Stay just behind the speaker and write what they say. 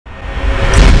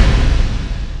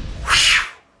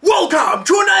welcome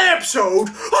to another episode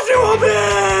of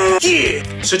OmniOmegaOB!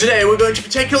 Yeah! So today we're going to be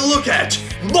taking a look at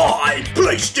my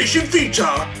PlayStation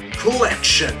Vita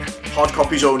collection. Hard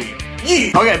copies only.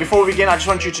 Yeah! Okay, before we begin, I just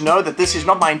want you to know that this is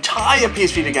not my entire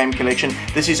PS Vita game collection.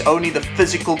 This is only the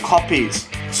physical copies.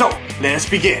 So, let us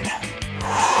begin.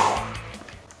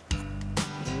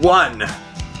 1,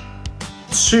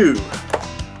 2,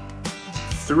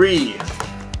 3,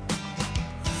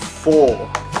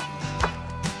 4,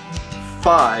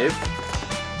 5,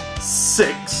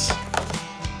 6,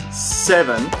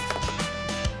 7,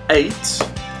 8,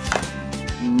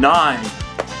 9,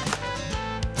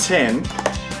 10,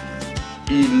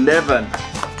 11,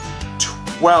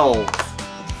 12,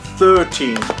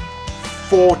 13,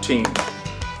 14,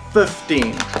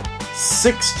 15,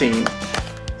 16,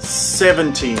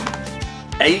 17,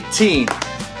 18,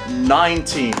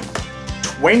 19,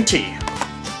 20,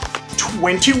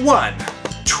 21,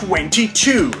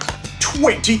 22,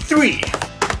 23,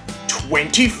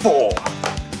 24,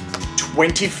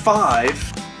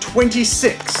 25,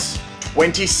 26,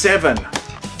 27,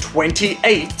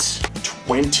 28,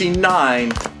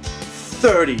 29,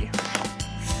 30,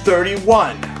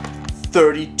 31,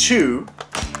 32,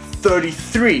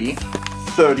 33,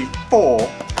 34,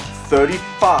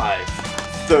 35,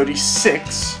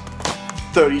 36,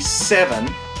 37,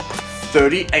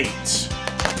 38,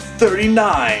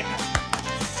 39,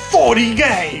 40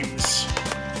 games,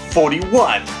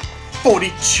 41,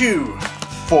 42,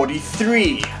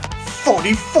 43,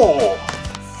 44,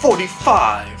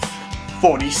 45,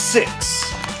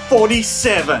 46,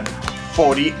 47,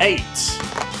 48,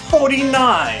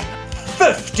 49,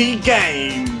 50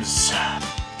 games,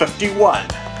 51,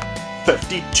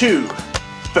 52,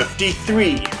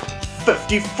 53,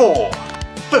 54,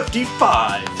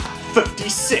 55,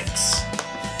 56,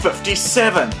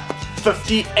 57,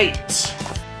 58,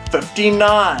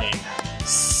 59,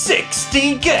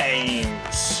 60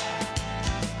 games,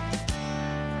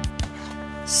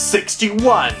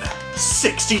 61,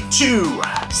 62,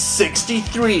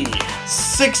 63,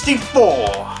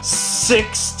 64,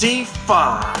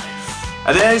 65.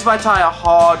 And there's my entire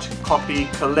hard copy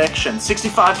collection.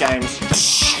 65 games.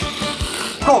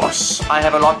 Of course, I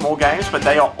have a lot more games, but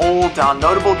they are all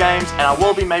downloadable games, and I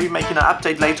will be maybe making an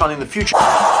update later on in the future.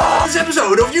 This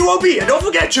episode of OmniOmegaOB, and don't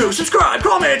forget to subscribe,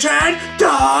 comment, and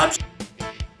thumbs.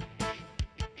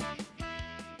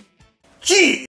 Yeah.